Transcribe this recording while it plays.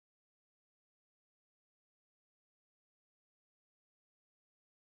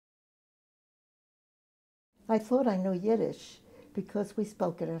I thought I knew Yiddish because we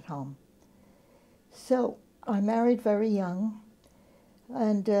spoke it at home. So I married very young,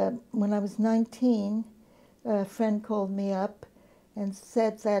 and when I was 19, a friend called me up and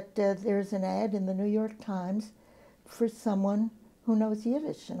said that there's an ad in the New York Times for someone who knows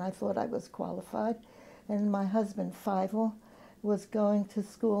Yiddish, and I thought I was qualified. And my husband, Freiheit, was going to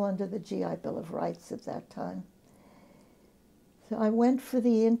school under the GI Bill of Rights at that time. So I went for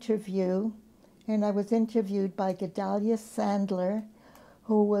the interview, and I was interviewed by Anti-Semitism Sandler,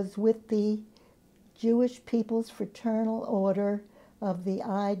 who was with the Jewish People's Fraternal Order of the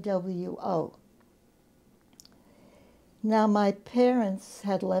IWO. Now, my parents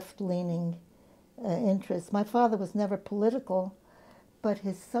had left-leaning interests. My father was never political, but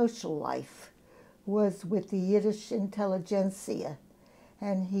his social life was with the Yiddish Intelligentsia,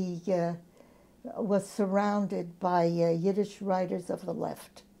 and he was surrounded by Yiddish writers of the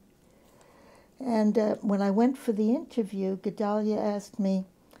left. And when I went for the interview, Gedalia asked me,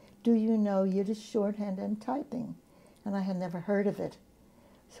 "Do you know Yiddish shorthand and typing?" And I had never heard of it.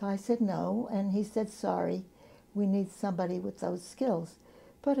 So I said no, and he said, "Sorry, we need somebody with those skills."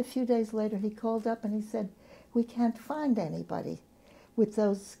 But a few days later he called up and he said, "We can't find anybody with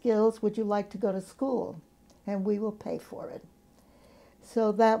those skills. Would you like to go to school? And we will pay for it."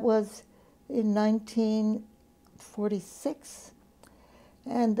 So that was in 1946.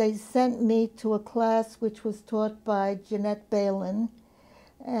 And they sent me to a class which was taught by Jeanette Balin,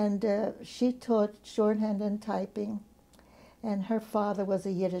 and she taught shorthand and typing, and her father was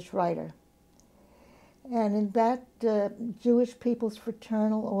a Yiddish writer. And in that Jewish People's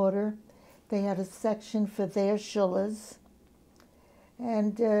Fraternal Order, they had a section for their shulas,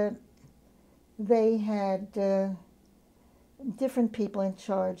 and they had different people in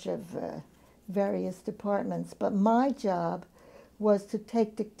charge of various departments. But my job was to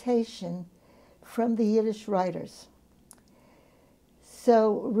take dictation from the Yiddish writers.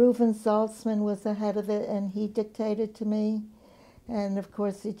 So Reuven Zaltzman was the head of it, and he dictated to me. And of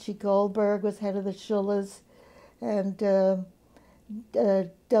course, Itchy Goldberg was head of the shulas, and David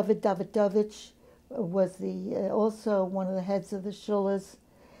Davidovich was also one of the heads of the shulas.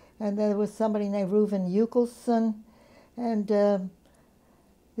 And there was somebody named Reuven Yukelson, and the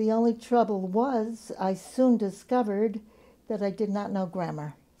only trouble was I soon discovered that I did not know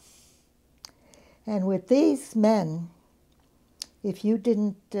grammar. And with these men, if you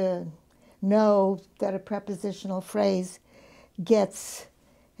didn't know that a prepositional phrase gets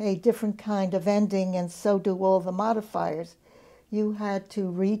a different kind of ending, and so do all the modifiers, you had to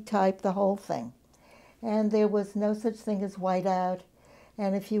retype the whole thing. And there was no such thing as whiteout.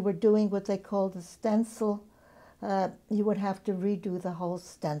 And if you were doing what they called a stencil, you would have to redo the whole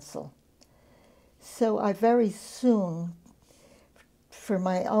stencil. So I very soon, for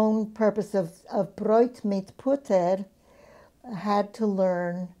my own purpose of Brot mit Puter, had to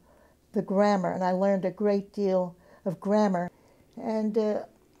learn the grammar, and I learned a great deal of grammar. And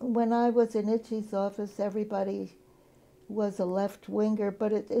when I was in Itchy's office, everybody was a left-winger,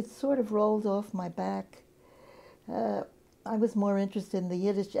 but it sort of rolled off my back. I was more interested in the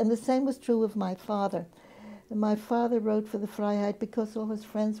Yiddish, and the same was true of my father. My father wrote for the Freiheit because all his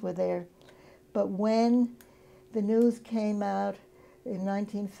friends were there. But when the news came out in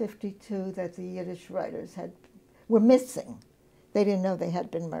 1952 that the Yiddish writers were missing, they didn't know they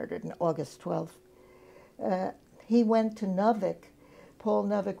had been murdered on August 12th. He went to Novik. Paul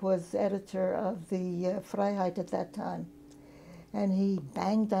Novik was editor of the Freiheit at that time. And he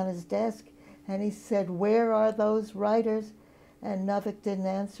banged on his desk and he said, "Where are those writers?" And Novik didn't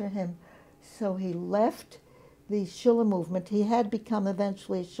answer him. So he left the Shula movement. He had become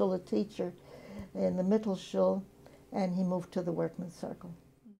eventually a Shula teacher in the Mittelschule, and he moved to the Workmen's Circle.